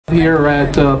Here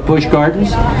at Busch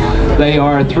Gardens. They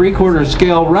are 3/4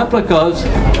 scale replicas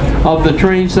of the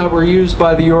trains that were used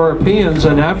by the Europeans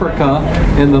in Africa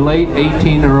in the late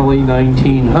early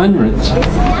 1900s.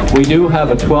 We do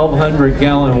have a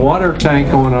 1,200-gallon water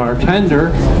tank on our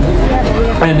tender,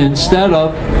 and instead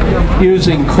of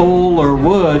using coal or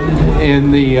wood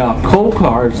in the coal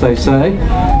cars, they say,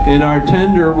 in our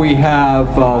tender we have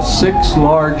 6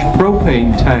 large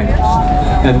propane tanks.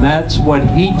 And that's what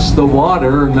heats the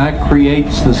water, and that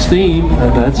creates the steam,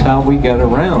 and that's how we get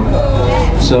around.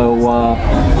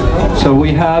 So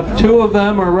we have 2 of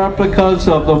them are replicas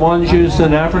of the ones used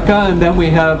in Africa, and then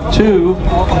we have 2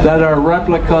 that are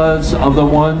replicas of the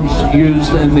ones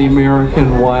used in the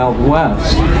American Wild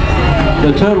West.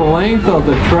 The total length of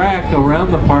the track around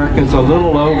the park is a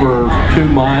little over 2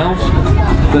 miles.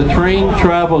 The train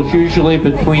travels usually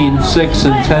between 6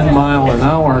 and 10 miles an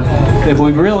hour. If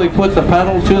we really put the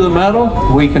pedal to the metal,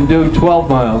 we can do 12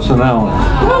 miles an hour.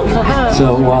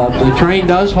 So the train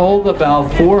does hold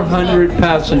about 400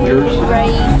 passengers.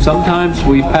 Sometimes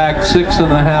we pack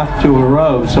 6.5 to a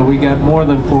row, so we get more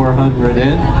than 400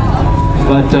 in.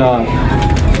 But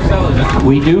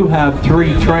we do have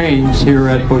 3 trains here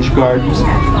at Busch Gardens.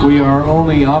 We are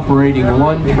only operating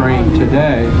 1 train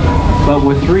today, but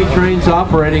with 3 trains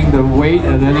operating, the wait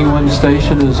at any one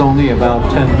station is only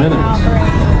about 10 minutes.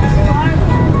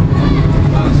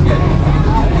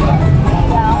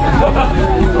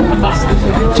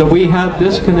 So we have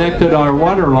disconnected our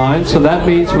water line, so that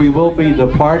means we will be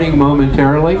departing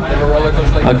momentarily.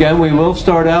 Again, we will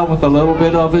start out with a little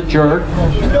bit of a jerk,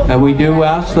 and we do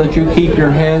ask that you keep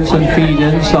your hands and feet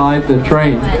inside the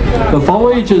train. The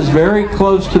foliage is very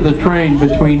close to the train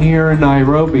between here and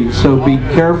Nairobi, so be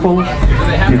careful.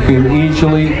 You can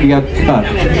easily get cut.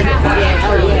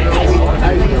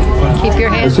 Keep your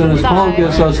hands as soon as Paul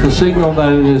gives us the signal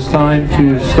that it is time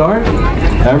to start,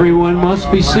 everyone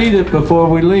must be seated before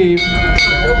we leave.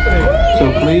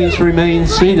 So please remain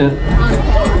seated.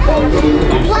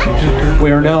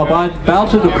 We are now about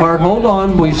to depart. Hold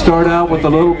on, we start out with a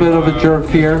little bit of a jerk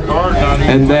here,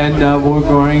 and then we're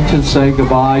going to say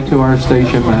goodbye to our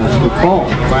station master, Paul.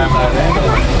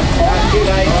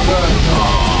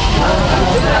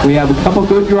 We have a couple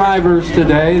good drivers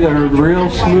today. They're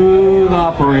real smooth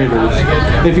operators.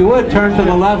 If you would, turn to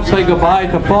the left, say goodbye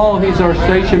to Paul. He's our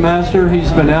station master.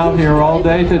 He's been out here all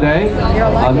day today.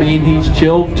 I mean, he's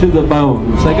chilled to the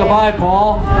bone. Say goodbye,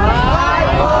 Paul.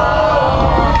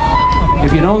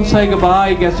 If you don't say goodbye,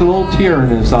 he gets a little tear in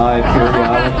his eye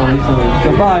periodically. So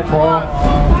goodbye, Paul.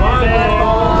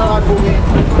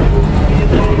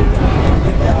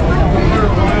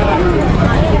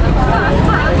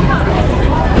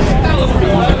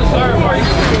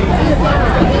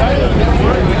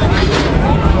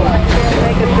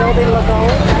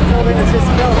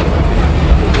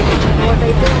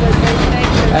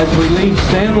 As we leave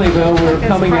Stanleyville, we're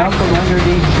coming out from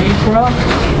underneath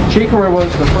Chikara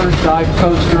was the first dive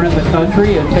coaster in the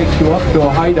country. It takes you up to a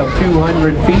height of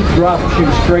 200 feet, drops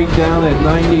you straight down at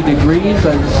 90 degrees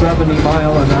at 70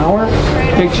 miles an hour,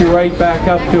 takes you right back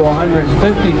up to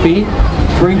 150 feet,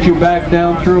 brings you back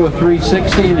down through a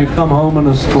 360, and you come home in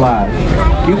a splash.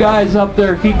 You guys up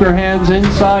there, keep your hands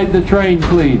inside the train,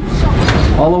 please.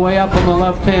 All the way up on the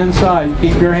left-hand side,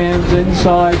 keep your hands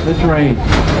inside the train.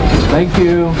 Thank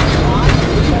you.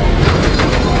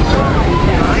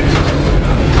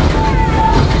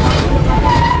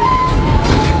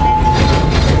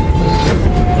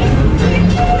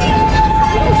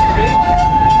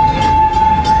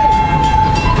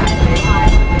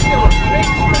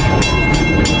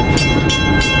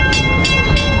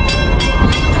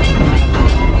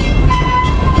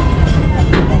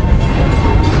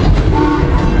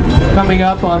 Coming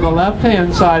up on the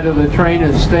left-hand side of the train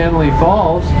is Stanley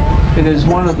Falls. It is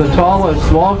one of the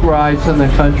tallest log rides in the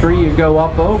country. You go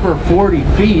up over 40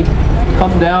 feet,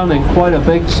 come down in quite a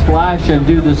big splash, and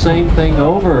do the same thing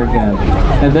over again.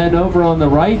 And then over on the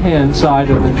right-hand side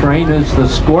of the train is the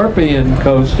Scorpion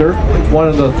coaster, one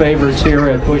of the favorites here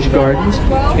at Busch Gardens.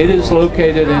 It is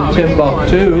located in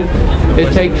Timbuktu.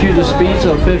 It takes you to speeds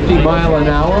of 50 miles an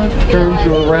hour, turns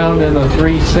you around in a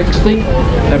 360,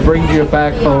 and brings you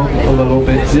back home a little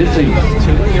bit dizzy.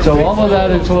 So all of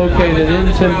that is located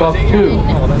in Timbuktu.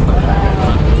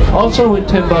 Also in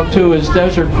Timbuktu is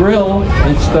Desert Grill.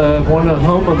 It's the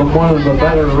home of one of the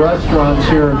better restaurants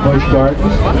here in Busch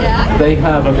Gardens. They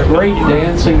have a great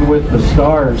Dancing with the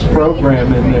Stars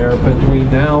program in there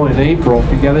between now and April.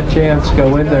 If you get a chance,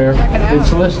 go in there.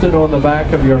 It's listed on the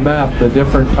back of your map, the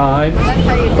different times,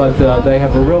 but they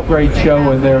have a real great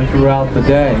show in there throughout the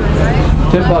day.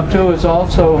 Timbuktu is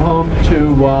also home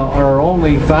to our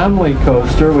only family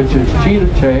coaster, which is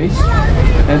Cheetah Chase.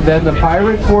 And then the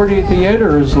Pirate 40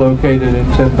 Theater is located in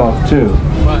Timbuktu.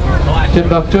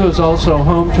 Timbuktu is also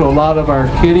home to a lot of our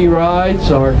kiddie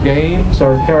rides, our games,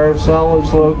 our carousel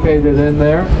is located in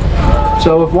there.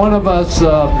 So if one of us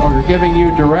are giving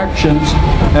you directions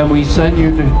and we send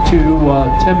you to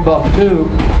Timbuktu,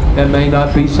 it may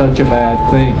not be such a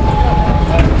bad thing.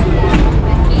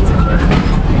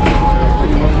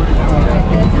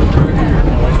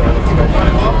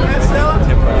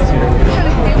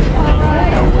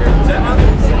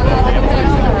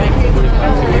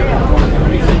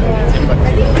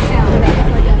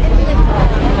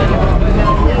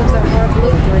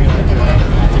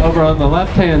 Over on the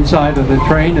left-hand side of the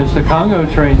train is the Congo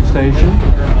train station,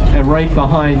 and right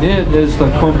behind it is the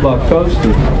Kumba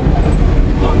coaster.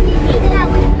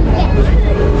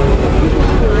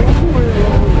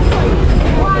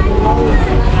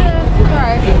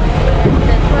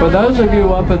 For those of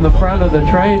you up in the front of the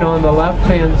train, on the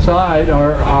left-hand side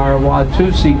are our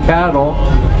Watusi cattle.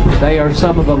 They are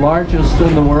some of the largest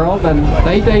in the world, and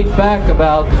they date back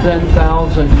about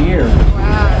 10,000 years.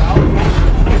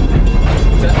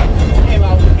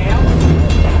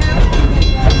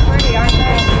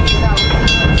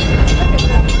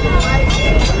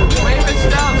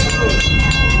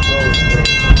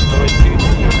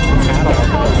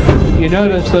 You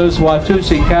notice those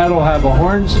Watusi cattle have a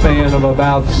horn span of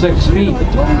about 6 feet.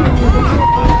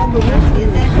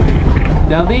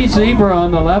 Now these zebra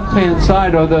on the left-hand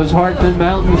side are those Hartman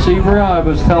Mountain zebra I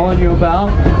was telling you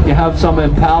about. You have some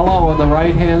impala on the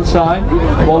right-hand side.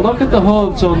 Well, look at the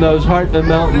hooves on those Hartman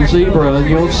Mountain zebra and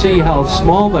you'll see how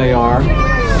small they are,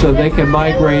 so they can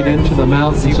migrate into the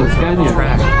mountains of Kenya.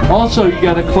 Also, you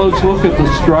got a close look at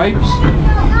the stripes.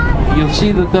 You'll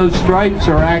see that those stripes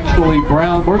are actually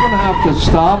brown. We're going to have to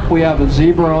stop. We have a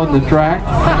zebra on the track.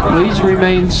 Please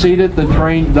remain seated. The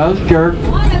train does jerk,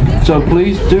 so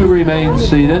please do remain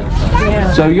seated.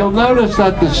 So you'll notice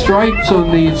that the stripes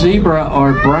on the zebra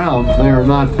are brown. They are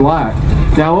not black.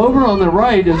 Now over on the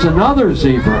right is another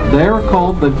zebra. They're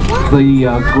called the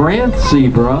Grant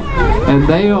zebra, and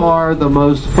they are the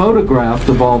most photographed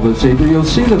of all the zebra. You'll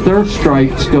see that their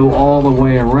stripes go all the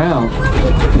way around.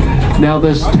 Now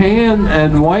this tan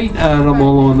and white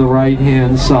animal on the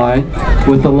right-hand side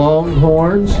with the long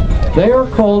horns, they are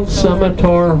called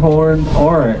scimitar horned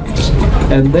oryx,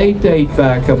 and they date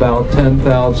back about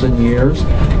 10,000 years.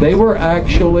 They were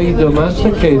actually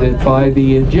domesticated by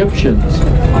the Egyptians.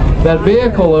 That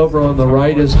vehicle over on the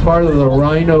right is part of the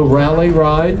Rhino Rally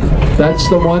Ride. That's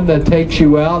the one that takes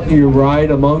you out, you ride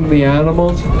among the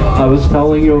animals. I was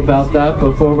telling you about that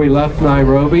before we left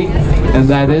Nairobi, and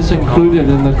that is included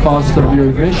in the cost of your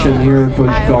admission here at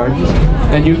Busch Gardens.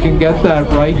 And you can get that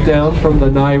right down from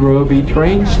the Nairobi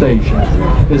train station.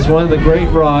 It's one of the great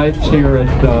rides here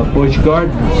at Busch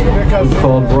Gardens. It's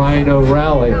called Rhino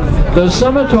Rally. Those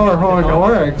scimitar horned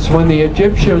oryx, when the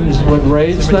Egyptians would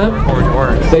raise them,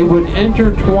 they would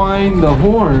intertwine the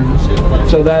horns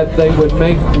so that they would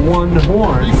make one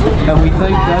horn. And we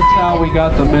think that's how we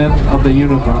got the myth of the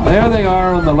unicorn. There they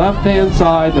are on the left-hand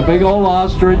side, the big old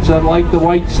ostrich that like the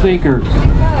white sneakers.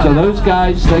 So those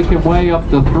guys, they can weigh up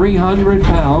to 300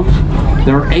 pounds.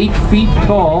 They're 8 feet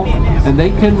tall, and they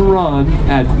can run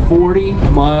at 40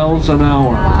 miles an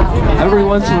hour. Every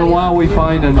once in a while we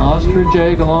find an ostrich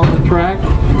egg along the track.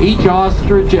 Each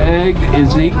ostrich egg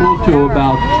is equal to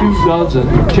about 2 dozen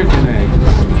chicken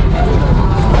eggs.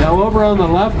 Now over on the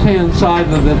left-hand side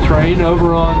of the train,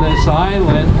 over on this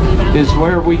island, is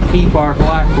where we keep our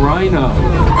black rhino.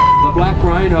 The black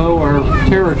rhino are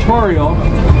territorial,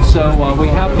 so we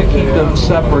have to keep them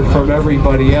separate from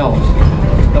everybody else.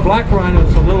 The black rhino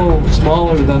is a little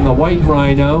smaller than the white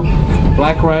rhino.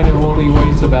 Black rhino only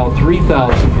weighs about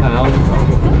 3,000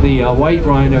 pounds. The white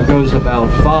rhino goes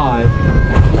about 5.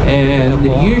 And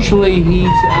usually he's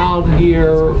out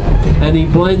here and he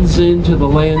blends into the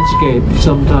landscape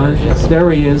sometimes.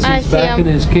 There he is. He's back in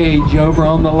his cage over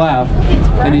on the left.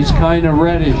 And he's kind of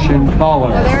reddish in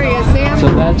color. Oh, there he is, Sam. So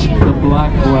that's the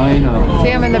black rhino.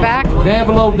 Sam in the back. They have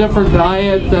a little different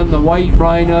diet than the white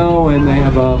rhino, and they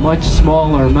have a much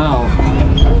smaller mouth.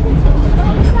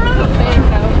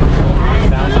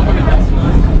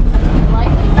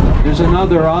 There's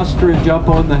another ostrich up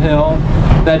on the hill.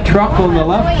 That truck on the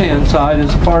left-hand side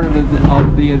is part of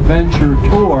the adventure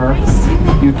tour.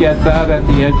 You get that at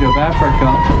the edge of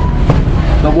Africa.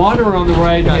 The water on the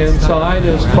right-hand side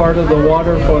is part of the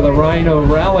water for the Rhino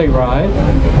Rally Ride.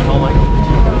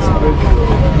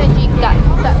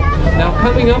 Now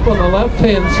coming up on the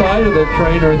left-hand side of the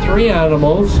train are 3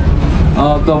 animals.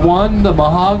 The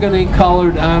mahogany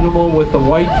colored animal with the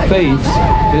white face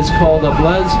is called a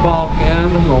Blesbok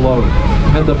antelope.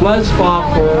 And the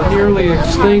Blesbok were nearly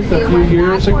extinct a few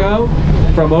years ago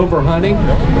from overhunting,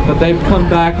 but they've come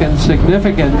back in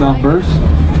significant numbers.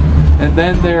 And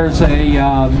then there's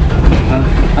I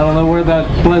don't know where that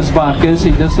Blesbok is.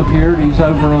 He disappeared. He's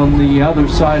over on the other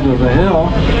side of the hill.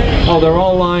 Oh, they're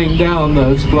all lying down,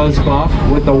 those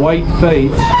Blesbok, with the white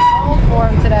face.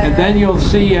 And then you'll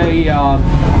see a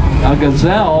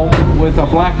gazelle with a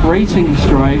black racing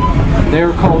stripe.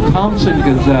 They're called Thompson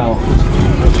gazelle.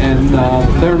 And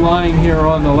they're lying here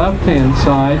on the left-hand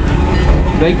side.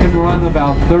 They can run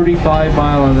about 35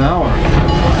 miles an hour.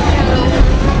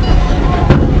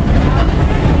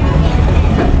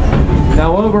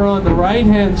 Now over on the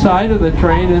right-hand side of the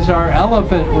train is our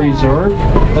elephant reserve.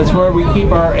 That's where we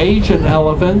keep our Asian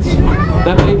elephants.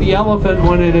 That baby elephant,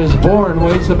 when it is born,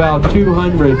 weighs about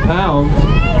 200 pounds.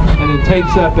 And it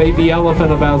takes that baby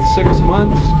elephant about 6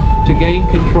 months to gain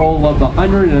control of the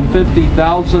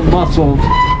 150,000 muscles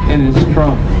in his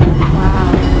trunk.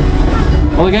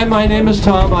 Well, again, my name is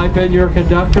Tom. I've been your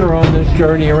conductor on this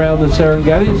journey around the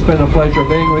Serengeti. It's been a pleasure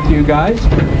being with you guys.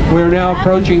 We're now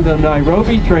approaching the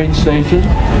Nairobi train station.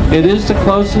 It is the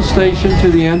closest station to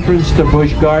the entrance to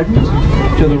Busch Gardens,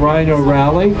 to the Rhino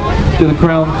Rally, to the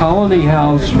Crown Colony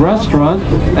House restaurant,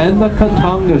 and the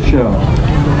Katanga Show.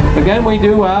 Again, we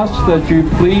do ask that you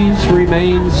please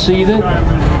remain seated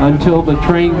until the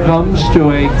train comes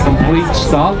to a complete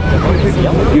stop.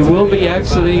 You will be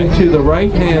exiting to the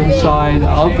right-hand side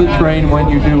of the train when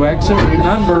you do exit.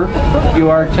 Remember, you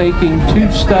are taking 2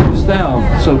 steps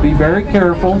down, so be very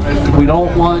careful. We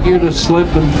don't want you to slip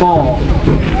and fall.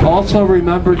 Also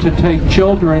remember to take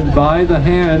children by the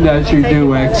hand as you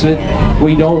do exit.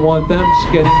 We don't want them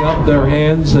skidding up their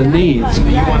hands and knees.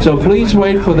 So please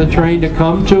wait for the train to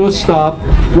come to a stop.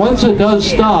 Once it does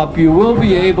stop, you will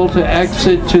be able to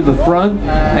exit to the front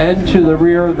and to the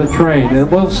rear of the train.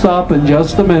 It will stop in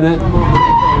just a minute.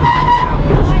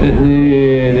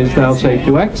 It is now safe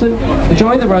to exit.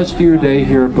 Enjoy the rest of your day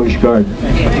here at Busch Gardens.